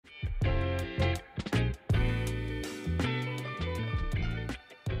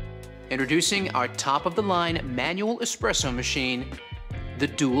Introducing our top-of-the-line manual espresso machine, the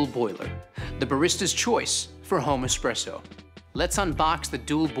Dual Boiler, the barista's choice for home espresso. Let's unbox the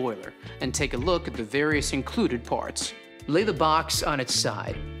Dual Boiler and take a look at the various included parts. Lay the box on its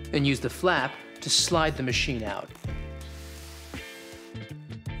side and use the flap to slide the machine out.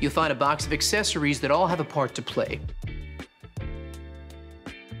 You'll find a box of accessories that all have a part to play.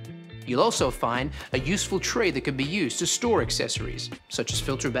 You'll also find a useful tray that can be used to store accessories, such as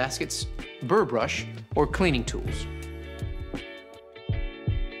filter baskets, burr brush, or cleaning tools.